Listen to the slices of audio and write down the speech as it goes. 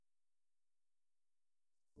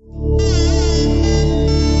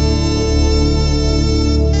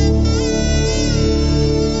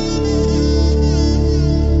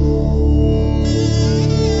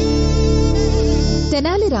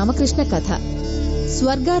శ్రీకృష్ణ కథ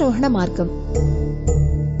స్వర్గారోహణ మార్గం.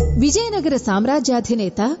 విజయనగర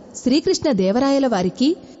సామ్రాజ్యాధినేత శ్రీకృష్ణదేవరాయల వారికి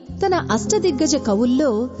తన అష్టదిగ్గజ కవుల్లో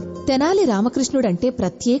తెనాలి రామకృష్ణుడంటే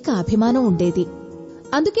ప్రత్యేక అభిమానం ఉండేది.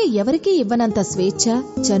 అందుకే ఎవరికీ ఇవ్వనంత స్వేచ్ఛ,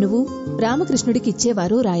 చనువు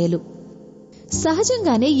రామకృష్ణుడికిచ్చేవారు రాయలు.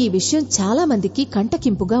 సహజంగానే ఈ విషయం చాలా మందికి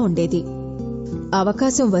కంటకింపుగా ఉండేది.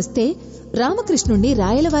 అవకాశం వస్తే రామకృష్ణుణ్ణి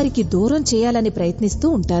రాయలవారికి దూరం చేయాలని ప్రయత్నిస్తూ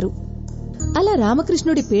ఉంటారు. అలా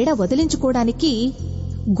రామకృష్ణుడి పీడ వదిలించుకోవడానికి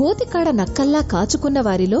గోతికాడ నక్కల్లా కాచుకున్న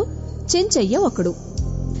వారిలో చెంచయ్య ఒకడు.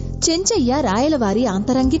 చెంచయ్య రాయలవారి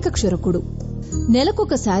ఆంతరంగిక క్షురకుడు.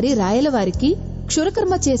 నెలకొకసారి రాయలవారికి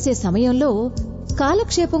క్షురకర్మ చేసే సమయంలో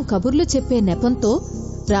కాలక్షేపం కబుర్లు చెప్పే నెపంతో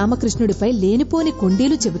రామకృష్ణుడిపై లేనిపోని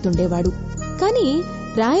కొండీలు చెబుతుండేవాడు. కాని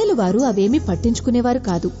రాయలవారు అవేమీ పట్టించుకునేవారు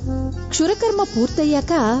కాదు. క్షురకర్మ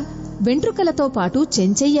పూర్తయ్యాక వెంట్రుకలతో పాటు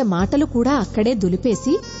చెంచయ్య మాటలు కూడా అక్కడే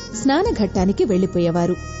దులిపేసి స్నానఘట్టానికి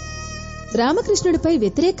వెళ్లిపోయేవారు. రామకృష్ణుడిపై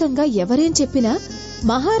వ్యతిరేకంగా ఎవరేం చెప్పినా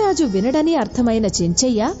మహారాజు వినడని అర్థమైన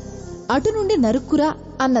చెంచయ్య అటు నుండి నరుక్కురా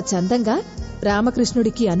అన్న చందంగా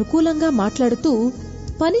రామకృష్ణుడికి అనుకూలంగా మాట్లాడుతూ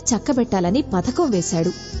పని చక్కబెట్టాలని పథకం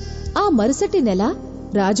వేశాడు. ఆ మరుసటి నెల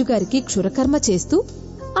రాజుగారికి క్షురకర్మ చేస్తూ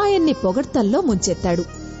ఆయన్ని పొగడ్తల్లో ముంచెత్తాడు.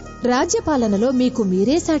 రాజ్యపాలనలో మీకు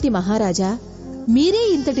మీరే సాటి మహారాజా, మీరే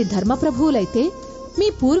ఇంతటి ధర్మప్రభువులైతే మీ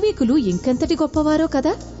పూర్వీకులు ఇంకెంతటి గొప్పవారో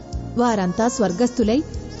కదా. వారంతా స్వర్గస్థులై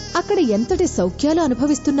అక్కడ ఎంతటి సౌఖ్యాలు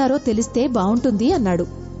అనుభవిస్తున్నారో తెలిస్తే బావుంటుంది అన్నాడు.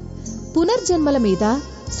 పునర్జన్మల మీద,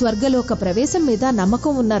 స్వర్గలోక ప్రవేశం మీద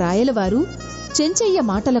నమ్మకం ఉన్న రాయలవారు చెంచయ్య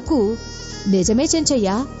మాటలకు, నిజమే చెంచయ్య,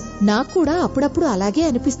 నాక్కూడా అప్పుడప్పుడు అలాగే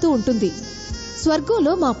అనిపిస్తూ ఉంటుంది.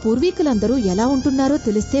 స్వర్గంలో మా పూర్వీకులందరూ ఎలా ఉంటున్నారో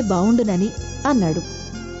తెలిస్తే బావుండునని అన్నాడు.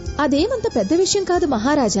 అదేమంత పెద్ద విషయం కాదు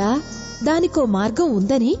మహారాజా, దానికో మార్గం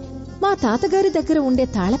ఉందని మా తాతగారి దగ్గర ఉండే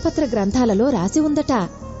తాళపత్ర గ్రంథాలలో రాసి ఉందట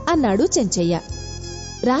అన్నాడు చెంచయ్య.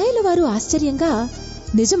 రాయలవారు ఆశ్చర్యంగా,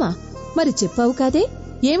 నిజమా? మరి చెప్పావు కాదే,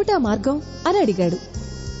 ఏమిటా మార్గం అని అడిగాడు.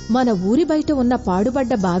 మన ఊరి బయట ఉన్న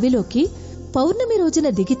పాడుబడ్డ బావిలోకి పౌర్ణమి రోజున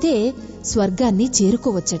దిగితే స్వర్గాన్ని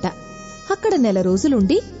చేరుకోవచ్చట. అక్కడ నెల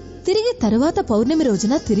రోజులుండి తిరిగి తరువాత పౌర్ణమి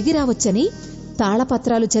రోజున తిరిగి రావచ్చని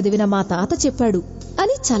తాళపత్రాలు చదివిన మా తాత చెప్పాడు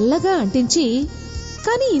అని చల్లగా అంటించి,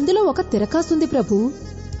 కాని ఇందులో ఒక తిరకాసుంది ప్రభూ,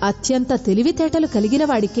 అత్యంత తెలివితేటలు కలిగిన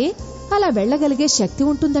వాడికే అలా వెళ్లగలిగే శక్తి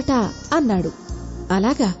ఉంటుందట అన్నాడు.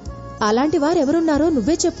 అలాగా? అలాంటి వారెవరున్నారో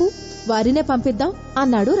నువ్వే చెప్పు, వారినే పంపిద్దాం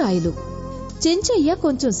అన్నాడు రాయలు. చెంచయ్య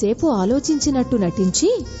కొంచెంసేపు ఆలోచించినట్టు నటించి,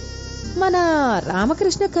 మన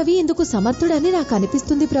రామకృష్ణ కవి ఇందుకు సమర్థుడని నాకు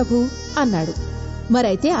అనిపిస్తుంది ప్రభూ అన్నాడు.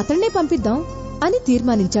 మరైతే అతన్నే పంపిద్దాం అని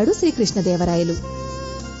తీర్మానించాడు శ్రీకృష్ణదేవరాయలు.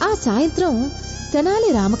 ఆ సాయంత్రం తెనాలి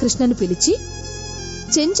రామకృష్ణను పిలిచి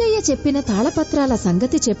చెంచయ్య చెప్పిన తాళపత్రాల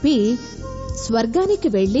సంగతి చెప్పి, స్వర్గానికి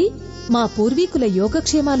వెళ్లి మా పూర్వీకుల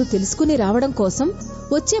యోగక్షేమాలు తెలుసుకుని రావడం కోసం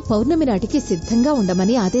వచ్చే పౌర్ణమి నాటికి సిద్ధంగా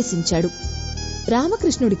ఉండమని ఆదేశించాడు.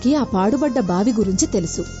 రామకృష్ణుడికి ఆ పాడుబడ్డ బావి గురించి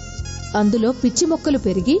తెలుసు. అందులో పిచ్చి మొక్కలు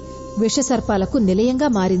పెరిగి విషసర్పాలకు నిలయంగా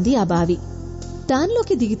మారింది ఆ బావి.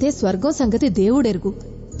 దానిలోకి దిగితే స్వర్గం సంగతి దేవుడెరుగు,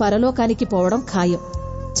 పరలోకానికి పోవడం ఖాయం.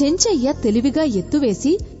 చెంచయ్య తెలివిగా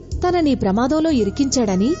ఎత్తువేసి తనని ప్రమాదంలో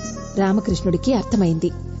ఇరికించాడని రామకృష్ణుడికి అర్థమైంది.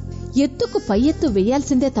 ఎత్తుకు పై ఎత్తు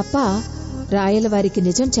వెయ్యాల్సిందే తప్ప రాయలవారికి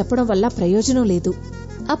నిజం చెప్పడం వల్ల ప్రయోజనం లేదు.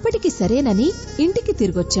 అప్పటికి సరేనని ఇంటికి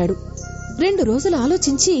తిరిగొచ్చాడు. 2 రోజులు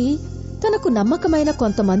ఆలోచించి తనకు నమ్మకమైన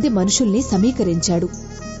కొంతమంది మనుషుల్ని సమీకరించాడు.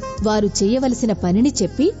 వారు చేయవలసిన పనిని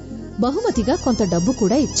చెప్పి బహుమతిగా కొంత డబ్బు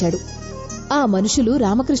కూడా ఇచ్చాడు. ఆ మనుషులు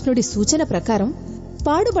రామకృష్ణుడి సూచన ప్రకారం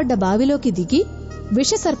పాడుబడ్డ బావిలోకి దిగి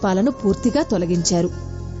విషసర్పాలను పూర్తిగా తొలగించారు.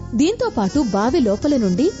 దీంతోపాటు బావి లోపలి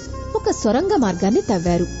నుండి ఒక సొరంగ మార్గాన్ని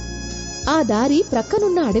తవ్వారు. ఆ దారి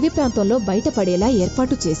ప్రక్కనున్న అడవి ప్రాంతంలో బయటపడేలా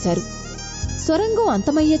ఏర్పాటు చేశారు. సొరంగం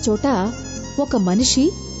అంతమయ్యే చోట ఒక మనిషి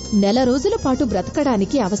నెల రోజుల పాటు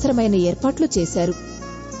బ్రతకడానికి అవసరమైన ఏర్పాట్లు చేశారు.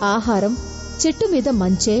 ఆహారం, చెట్టు మీద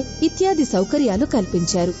మంచే ఇత్యాది సౌకర్యాలు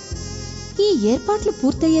కల్పించారు. ఈ ఏర్పాట్లు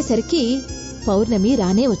పూర్తయ్యేసరికి పౌర్ణమి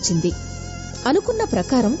రానే వచ్చింది. అనుకున్న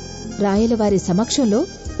ప్రకారం రాయలవారి సమక్షంలో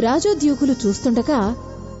రాజోద్యోగులు చూస్తుండగా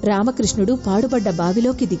రామకృష్ణుడు పాడుబడ్డ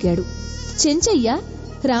బావిలోకి దిగాడు. చెంచయ్య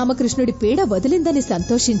రామకృష్ణుడి పీడ వదిలిందని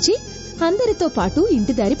సంతోషించి అందరితో పాటు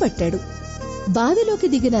ఇంటిదారి పట్టాడు. బావిలోకి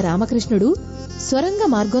దిగిన రామకృష్ణుడు సొరంగ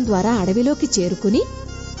మార్గం ద్వారా అడవిలోకి చేరుకుని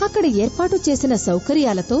అక్కడ ఏర్పాటు చేసిన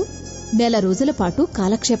సౌకర్యాలతో నెల రోజుల పాటు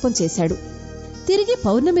కాలక్షేపం చేశాడు. తిరిగి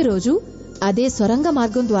పౌర్ణమి రోజు అదే సొరంగ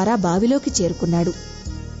మార్గం ద్వారా బావిలోకి చేరుకున్నాడు.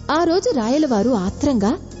 ఆ రోజు రాయలవారు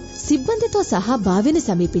ఆత్రంగా సిబ్బందితో సహా బావిని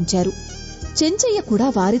సమీపించారు. చెంచయ్య కూడా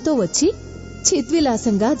వారితో వచ్చి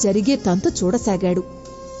చిద్విలాసంగా జరిగే తంతు చూడసాగాడు.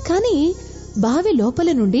 కాని బావి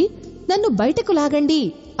లోపలి నుండి నన్ను బయటకు లాగండి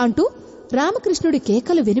అంటూ రామకృష్ణుడి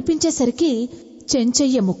కేకలు వినిపించేసరికి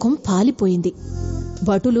చెంచయ్య ముఖం పాలిపోయింది.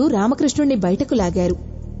 భటులు రామకృష్ణుణ్ణి బయటకు లాగారు.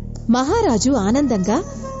 మహారాజు ఆనందంగా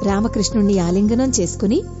రామకృష్ణుణ్ణి ఆలింగనం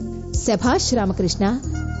చేసుకుని, శభాష్ రామకృష్ణ,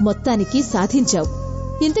 మొత్తానికి సాధించావు.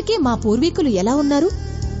 ఇంతకీ మా పూర్వీకులు ఎలా ఉన్నారు?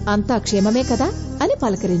 అంతా క్షేమమే కదా అని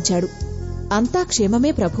పలకరించాడు. అంతా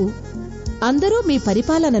క్షేమమే ప్రభూ. అందరూ మీ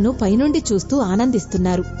పరిపాలనను పైనుండి చూస్తూ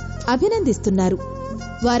ఆనందిస్తున్నారు, అభినందిస్తున్నారు.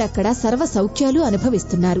 వారక్కడ సర్వ సౌఖ్యాలు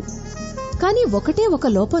అనుభవిస్తున్నారు. కాని ఒకటే ఒక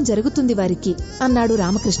లోపం జరుగుతుంది వారికి అన్నాడు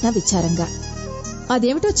రామకృష్ణ విచారంగా.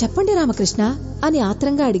 అదేమిటో చెప్పండి రామకృష్ణ అని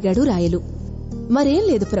ఆత్రంగా అడిగాడు రాయలు. మరేం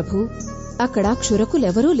లేదు ప్రభూ, అక్కడ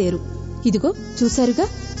క్షురకులెవరూ లేరు. ఇదిగో చూశారుగా,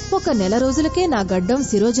 1 నెల రోజులకే నా గడ్డం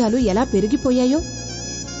శిరోజాలు ఎలా పెరిగిపోయాయో.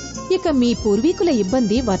 ఇక మీ పూర్వీకుల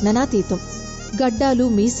ఇబ్బంది వర్ణనాతీతం. గడ్డాలు,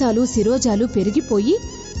 మీసాలు, శిరోజాలు పెరిగిపోయి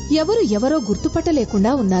ఎవరో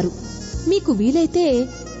గుర్తుపట్టలేకుండా ఉన్నారు. మీకు వీలైతే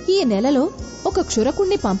ఈ నెలలో 1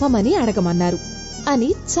 క్షురకుణ్ణి పంపమని అడగమన్నారు అని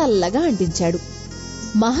చల్లగా అంటించాడు.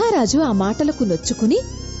 మహారాజు ఆ మాటలకు నొచ్చుకుని,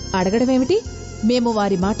 అడగడమేమిటి? మేము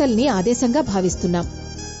వారి మాటల్ని ఆదేశంగా భావిస్తున్నాం.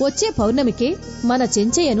 వచ్చే పౌర్ణమికే మన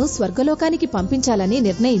చెంచయ్యను స్వర్గలోకానికి పంపించాలని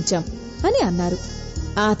నిర్ణయించాం అని అన్నారు.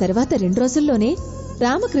 ఆ తర్వాత 2 రోజుల్లోనే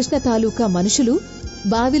రామకృష్ణ తాలూకా మనుషులు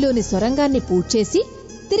బావిలోని సొరంగాన్ని పూడ్చేసి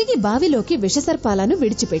తిరిగి బావిలోకి విషసర్పాలను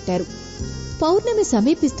విడిచిపెట్టారు. పౌర్ణమి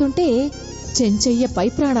సమీపిస్తుంటే చెంచయ్య పై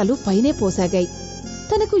ప్రాణాలు పైనే పోసాగాయి.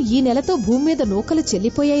 తనకు ఈ నెలతో భూమి మీద నూకలు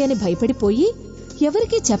చెల్లిపోయాయని భయపడిపోయి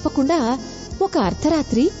ఎవరికీ చెప్పకుండా ఒక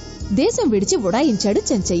అర్ధరాత్రి దేశం విడిచి ఉడాయించాడు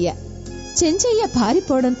చెంచయ్య. చెంచయ్య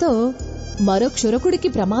పారిపోవడంతో మరో క్షురకుడికి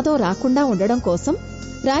ప్రమాదం రాకుండా ఉండడం కోసం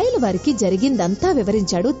రాయల వారికి జరిగిందంతా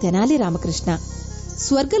వివరించాడు తెనాలి రామకృష్ణ.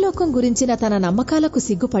 స్వర్గలోకం గురించిన తన నమ్మకాలకు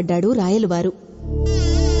సిగ్గుపడ్డాడు రాయలవారు.